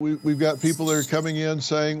We've got people that are coming in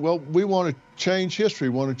saying, well, we want to change history,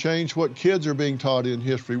 want to change what kids are being taught in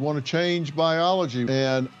history, want to change biology.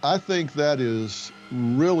 And I think that is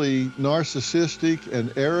really narcissistic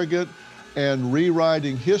and arrogant and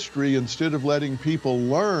rewriting history instead of letting people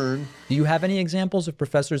learn. Do you have any examples of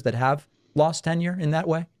professors that have lost tenure in that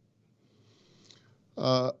way?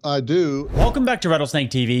 I do. Welcome back to Rattlesnake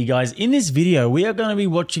TV, guys. In this video, we are going to be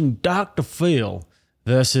watching Dr. Phil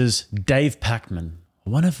versus Dave Pakman,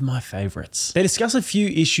 one of my favorites. They discuss a few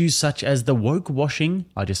issues such as the woke washing,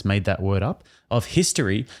 I just made that word up, of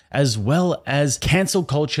history, as well as cancel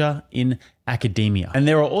culture in academia. And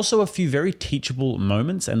there are also a few very teachable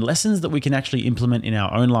moments and lessons that we can actually implement in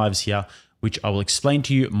our own lives here, which I will explain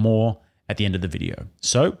to you more at the end of the video.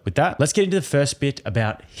 So with that, let's get into the first bit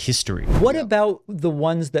about history. What about the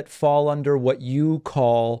ones that fall under what you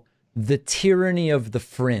call the tyranny of the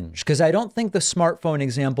fringe? Because I don't think the smartphone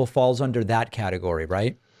example falls under that category,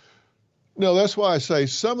 right? No, that's why I say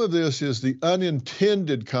some of this is the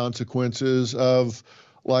unintended consequences of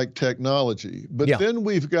like technology. But then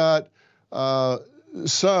we've got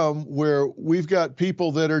some where we've got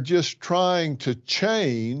people that are just trying to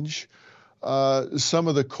change some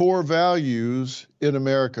of the core values in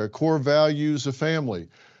America, core values of family,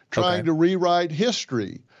 trying to rewrite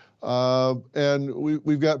history. And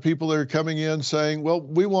we've got people that are coming in saying, well,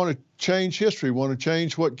 we want to change history, want to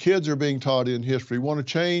change what kids are being taught in history, want to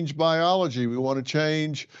change biology, we want to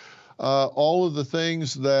change all of the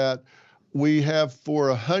things that we have for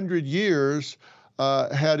 100 years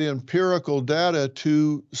had empirical data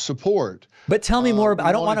to support. But tell me more.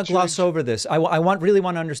 I don't want to gloss over this. I really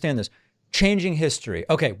want to understand this. Changing history.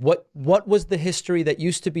 Okay, what was the history that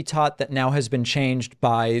used to be taught that now has been changed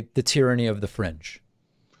by the tyranny of the fringe?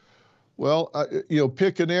 Well,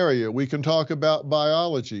 pick an area. We can talk about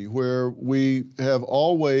biology, where we have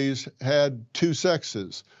always had two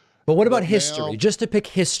sexes. But what about history? Just to pick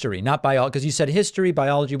history, not biology, because you said history,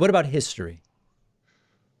 biology. What about history?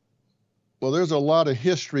 Well, there's a lot of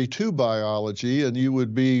history to biology, and you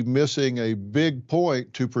would be missing a big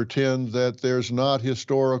point to pretend that there's not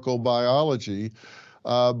historical biology.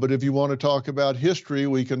 But if you want to talk about history,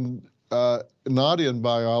 we can, not in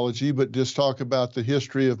biology, but just talk about the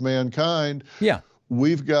history of mankind. Yeah.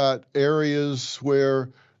 We've got areas where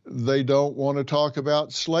they don't want to talk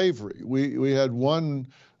about slavery. We had one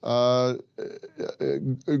a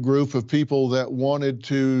group of people that wanted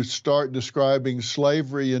to start describing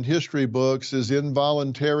slavery in history books as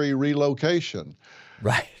involuntary relocation.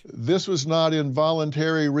 Right. This was not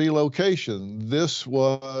involuntary relocation. This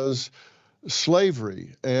was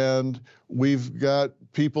slavery. And we've got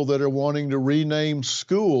people that are wanting to rename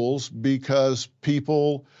schools because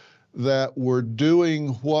people that were doing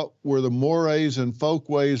what were the mores and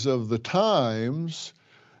folkways of the times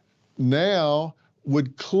now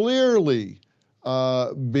would clearly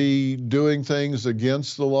be doing things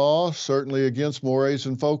against the law, certainly against mores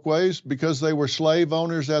and folkways, because they were slave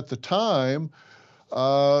owners at the time,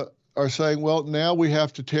 are saying, well, now we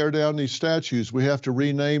have to tear down these statues, we have to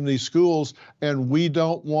rename these schools, and we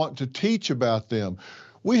don't want to teach about them.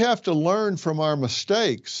 We have to learn from our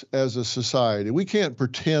mistakes as a society. We can't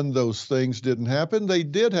pretend those things didn't happen. They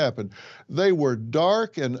did happen. They were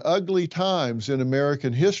dark and ugly times in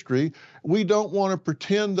American history. We don't want to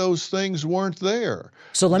pretend those things weren't there.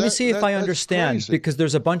 So let me see if I understand, because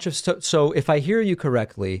there's a bunch of stuff. So if I hear you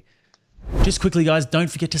correctly, just quickly, guys,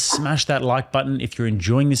 don't forget to smash that like button if you're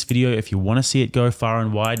enjoying this video, if you want to see it go far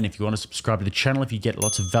and wide, and if you want to subscribe to the channel, if you get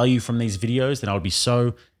lots of value from these videos, then I would be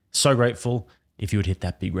so grateful if you would hit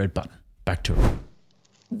that big red button. Back to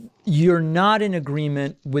it. You're not in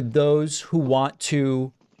agreement with those who want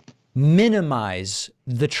to minimize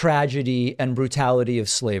the tragedy and brutality of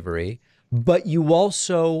slavery, but you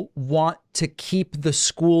also want to keep the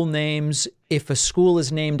school names. If a school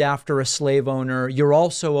is named after a slave owner, you're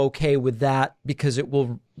also okay with that because it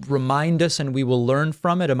will remind us and we will learn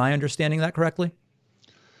from it. Am I understanding that correctly?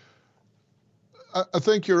 I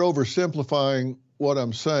think you're oversimplifying what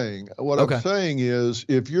I'm saying. What I'm saying is,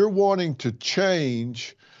 if you're wanting to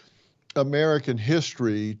change American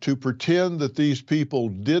history to pretend that these people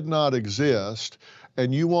did not exist,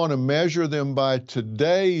 and you want to measure them by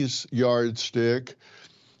today's yardstick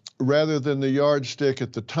rather than the yardstick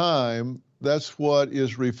at the time, that's what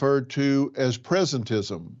is referred to as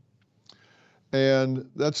presentism. And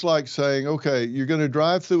that's like saying, okay, you're going to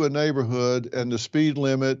drive through a neighborhood and the speed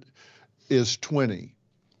limit is 20.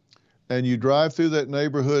 And you drive through that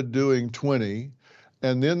neighborhood doing 20,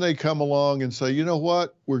 and then they come along and say, you know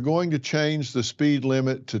what, we're going to change the speed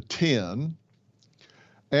limit to 10,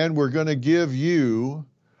 and we're going to give you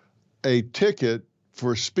a ticket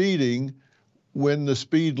for speeding when the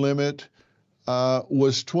speed limit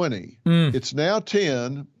was 20. It's now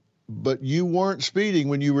 10, but you weren't speeding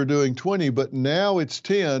when you were doing 20, but now it's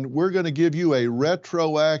 10. We're going to give you a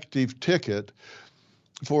retroactive ticket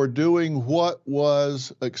for doing what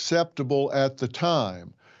was acceptable at the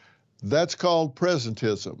time. That's called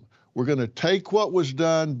presentism. We're going to take what was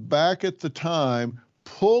done back at the time,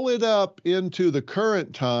 pull it up into the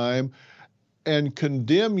current time, and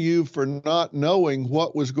condemn you for not knowing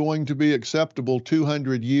what was going to be acceptable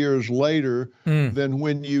 200 years later than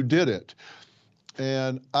when you did it.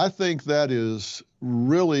 And I think that is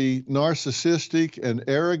really narcissistic and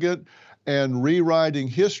arrogant and rewriting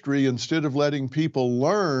history instead of letting people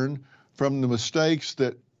learn from the mistakes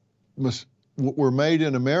that were made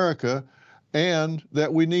in America and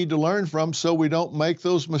that we need to learn from so we don't make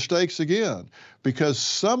those mistakes again. Because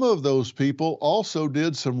some of those people also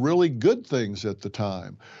did some really good things at the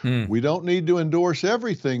time. We don't need to endorse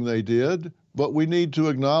everything they did, but we need to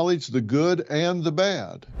acknowledge the good and the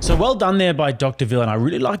bad. So well done there by Dr. Villain. I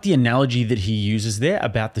really like the analogy that he uses there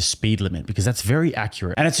about the speed limit, because that's very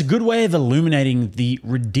accurate. And it's a good way of illuminating the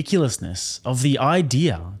ridiculousness of the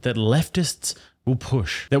idea that leftists will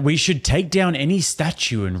push, that we should take down any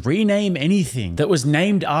statue and rename anything that was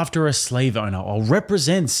named after a slave owner or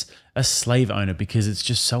represents a slave owner, because it's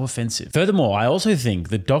just so offensive. Furthermore, I also think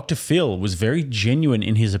that Dr. Phil was very genuine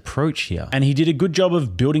in his approach here, and he did a good job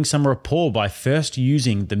of building some rapport by first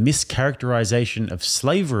using the mischaracterization of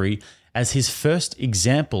slavery as his first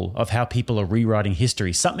example of how people are rewriting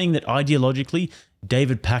history, something that ideologically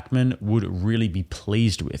David Pakman would really be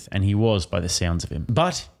pleased with, and he was by the sounds of him.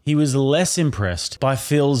 But he was less impressed by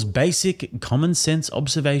Phil's basic common sense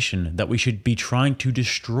observation that we should be trying to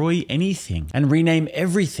destroy anything and rename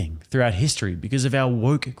everything throughout history because of our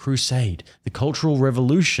woke crusade, the cultural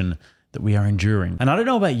revolution that we are enduring. And I don't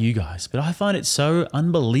know about you guys, but I find it so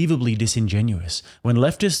unbelievably disingenuous when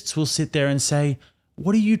leftists will sit there and say,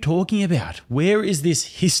 what are you talking about? Where is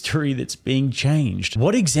this history that's being changed?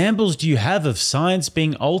 What examples do you have of science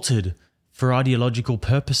being altered for ideological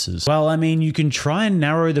purposes? Well, I mean, you can try and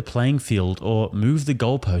narrow the playing field or move the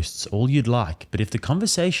goalposts all you'd like, but if the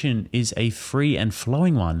conversation is a free and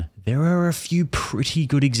flowing one, there are a few pretty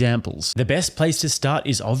good examples. The best place to start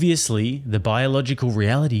is obviously the biological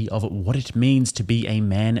reality of what it means to be a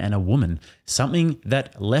man and a woman, something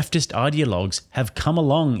that leftist ideologues have come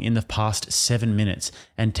along in the past 7 minutes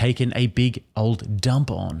and taken a big old dump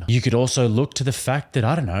on. You could also look to the fact that,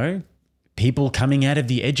 I don't know, people coming out of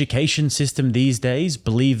the education system these days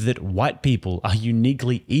believe that white people are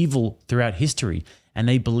uniquely evil throughout history, and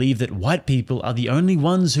they believe that white people are the only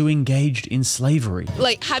ones who engaged in slavery.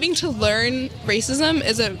 Like, having to learn racism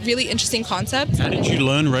is a really interesting concept. How did you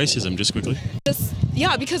learn racism, just quickly?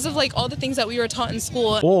 Yeah, because of like all the things that we were taught in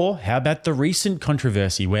school. Or how about the recent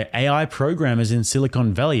controversy where AI programmers in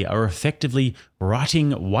Silicon Valley are effectively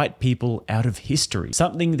writing white people out of history?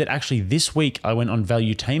 Something that actually this week I went on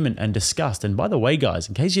Valuetainment and discussed. And by the way, guys,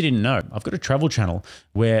 in case you didn't know, I've got a travel channel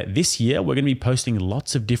where this year we're going to be posting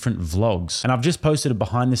lots of different vlogs. And I've just posted a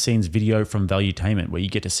behind the scenes video from Valuetainment where you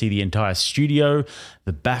get to see the entire studio,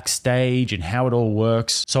 the backstage, and how it all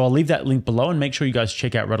works. So I'll leave that link below and make sure you guys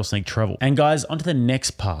check out Rattlesnake Travel. And guys, onto the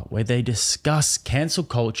next part where they discuss cancel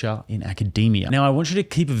culture in academia. Now, I want you to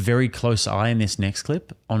keep a very close eye in this next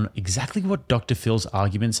clip on exactly what Dr. Phil's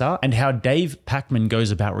arguments are and how Dave Pakman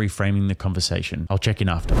goes about reframing the conversation. I'll check in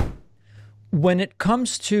after. When it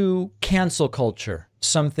comes to cancel culture,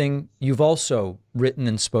 something you've also written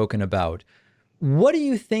and spoken about, what do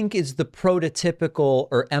you think is the prototypical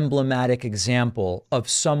or emblematic example of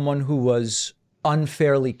someone who was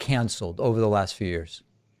unfairly canceled over the last few years?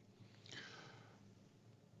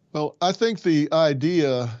 Well, I think the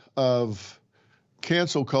idea of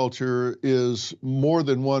cancel culture is more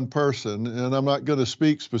than one person, and I'm not going to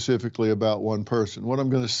speak specifically about one person. What I'm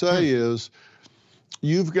going to say is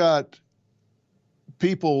you've got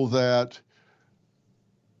people that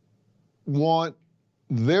want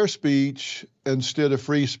their speech instead of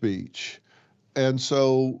free speech. And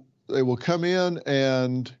so they will come in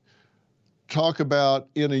and talk about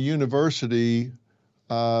in a university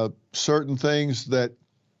certain things that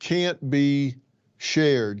can't be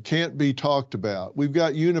shared, can't be talked about. We've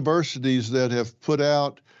got universities that have put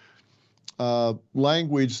out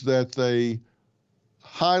language that they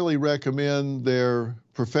highly recommend their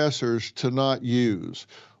professors to not use.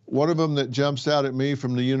 One of them that jumps out at me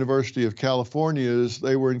from the University of California is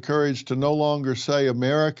they were encouraged to no longer say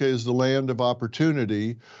America is the land of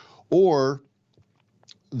opportunity, or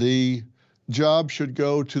the job should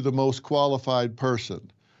go to the most qualified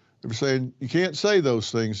person. They were saying you can't say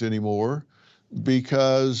those things anymore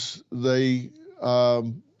because they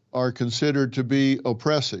are considered to be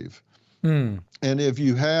oppressive. And if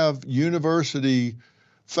you have university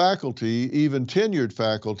faculty, even tenured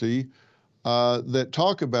faculty, that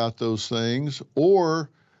talk about those things or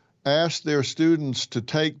ask their students to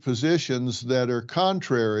take positions that are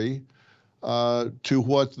contrary to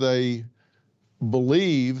what they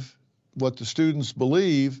believe, what the students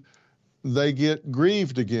believe, they get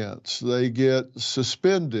grieved against, they get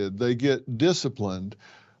suspended, they get disciplined,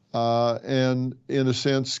 and in a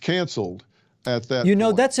sense canceled at that You know,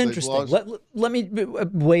 point. that's They've interesting. lost- Let me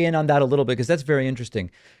weigh in on that a little bit because that's very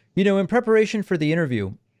interesting. You know, in preparation for the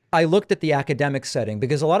interview, I looked at the academic setting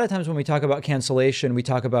because a lot of times when we talk about cancellation, we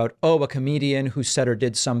talk about, oh, a comedian who said or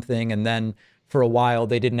did something and then for a while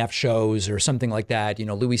they didn't have shows or something like that, you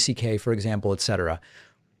know, Louis C.K., for example, et cetera.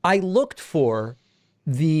 I looked for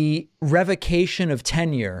the revocation of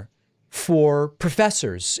tenure for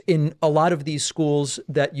professors in a lot of these schools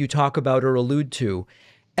that you talk about or allude to.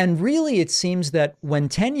 And really, it seems that when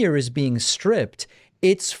tenure is being stripped,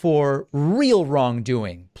 it's for real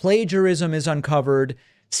wrongdoing. Plagiarism is uncovered,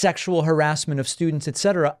 sexual harassment of students, et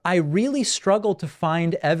cetera. I really struggle to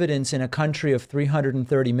find evidence in a country of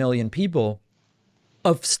 330 million people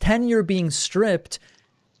of tenure being stripped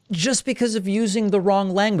just because of using the wrong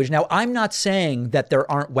language. Now, I'm not saying that there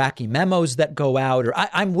aren't wacky memos that go out, or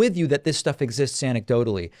I'm with you that this stuff exists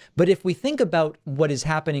anecdotally. But if we think about what is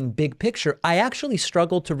happening big picture, I actually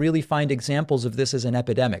struggle to really find examples of this as an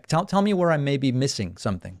epidemic. Tell me where I may be missing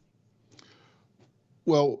something.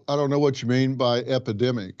 Well, I don't know what you mean by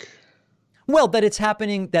epidemic. Well, that it's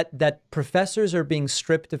happening, that professors are being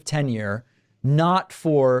stripped of tenure, not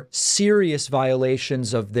for serious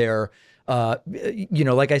violations of their you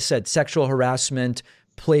know, like I said, sexual harassment,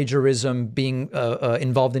 plagiarism, being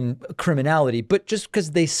involved in criminality, but just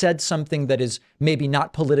because they said something that is maybe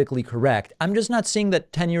not politically correct. I'm just not seeing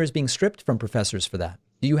that tenure is being stripped from professors for that.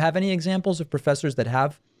 Do you have any examples of professors that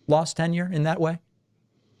have lost tenure in that way?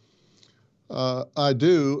 I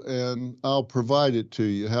do, and I'll provide it to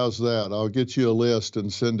you. How's that? I'll get you a list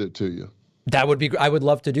and send it to you. That would be, I would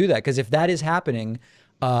love to do that, because if that is happening,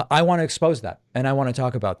 I want to expose that and I want to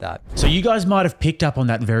talk about that. So you guys might have picked up on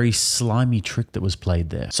that very slimy trick that was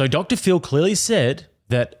played there. So Dr. Phil clearly said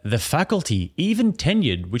that the faculty, even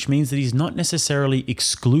tenured, which means that he's not necessarily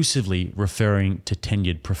exclusively referring to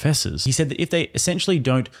tenured professors. He said that if they essentially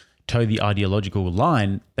don't toe the ideological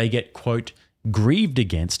line, they get, quote, grieved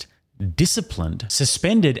against, disciplined,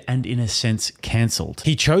 suspended, and in a sense cancelled.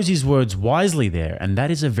 He chose his words wisely there, and that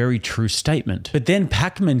is a very true statement. But then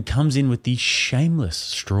Pacman comes in with the shameless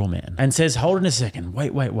straw man and says, hold on a second,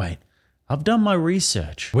 wait. I've done my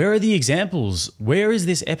research. Where are the examples? Where is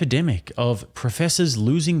this epidemic of professors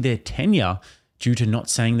losing their tenure due to not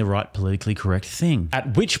saying the right politically correct thing?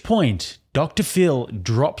 At which point, Dr. Phil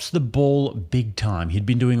drops the ball big time. He'd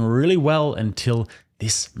been doing really well until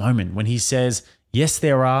this moment when he says, yes,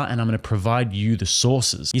 there are, and I'm going to provide you the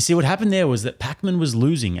sources. You see, what happened there was that Pacman was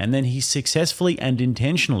losing, and then he successfully and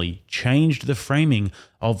intentionally changed the framing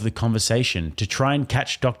of the conversation to try and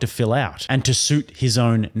catch Dr. Phil out and to suit his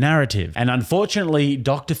own narrative. And unfortunately,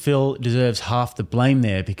 Dr. Phil deserves half the blame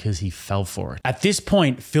there because he fell for it. At this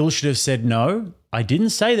point, Phil should have said, no, I didn't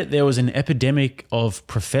say that there was an epidemic of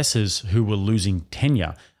professors who were losing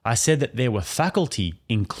tenure. I said that there were faculty,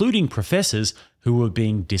 including professors, who were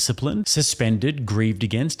being disciplined, suspended, grieved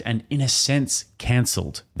against, and in a sense,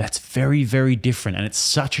 cancelled. That's very, very different. And it's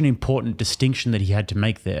such an important distinction that he had to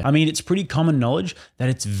make there. I mean, it's pretty common knowledge that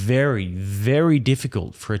it's very, very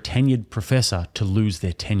difficult for a tenured professor to lose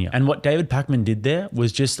their tenure. And what David Pacman did there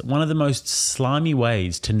was just one of the most slimy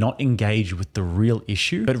ways to not engage with the real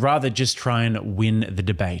issue, but rather just try and win the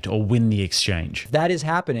debate or win the exchange. That is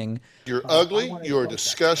happening. You're ugly, you're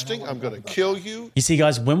disgusting, I'm going to kill you. You see,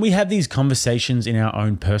 guys, when we have these conversations in our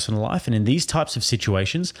own personal life and in these types of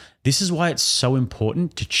situations, this is why it's so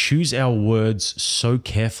important to choose our words so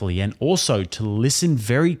carefully and also to listen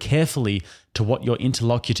very carefully to what your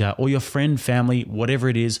interlocutor or your friend, family, whatever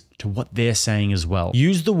it is, to what they're saying as well.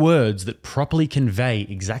 Use the words that properly convey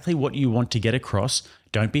exactly what you want to get across.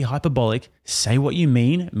 Don't be hyperbolic. Say what you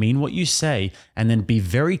mean what you say, and then be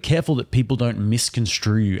very careful that people don't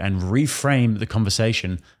misconstrue you and reframe the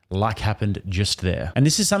conversation like happened just there. And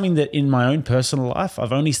this is something that in my own personal life,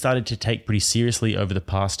 I've only started to take pretty seriously over the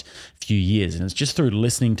past few years. And it's just through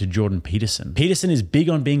listening to Jordan Peterson. Peterson is big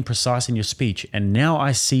on being precise in your speech. And now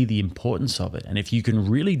I see the importance of it. And if you can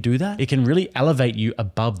really do that, it can really elevate you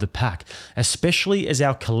above the pack, especially as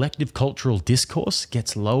our collective cultural discourse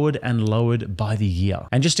gets lowered and lowered by the year.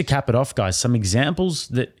 And just to cap it off, guys, some examples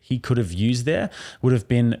that he could have used there would have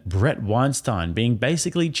been Brett Weinstein being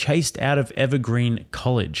basically chased out of Evergreen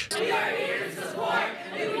College. We are here to support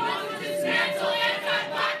and we want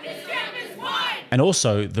And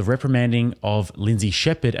also the reprimanding of Lindsay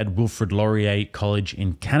Shepherd at Wilfrid Laurier College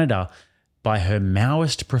in Canada by her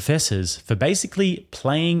Maoist professors for basically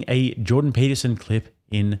playing a Jordan Peterson clip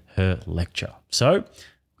in her lecture. So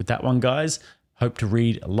with that one, guys, hope to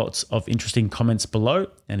read lots of interesting comments below.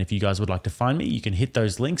 And if you guys would like to find me, you can hit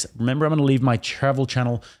those links. Remember, I'm going to leave my travel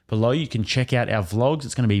channel below. You can check out our vlogs.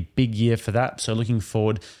 It's going to be a big year for that. So looking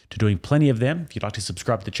forward to doing plenty of them. If you'd like to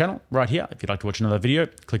subscribe to the channel right here, if you'd like to watch another video,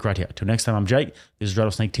 click right here. Till next time, I'm Jake. This is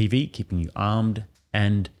Rattlesnake TV, keeping you armed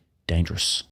and dangerous.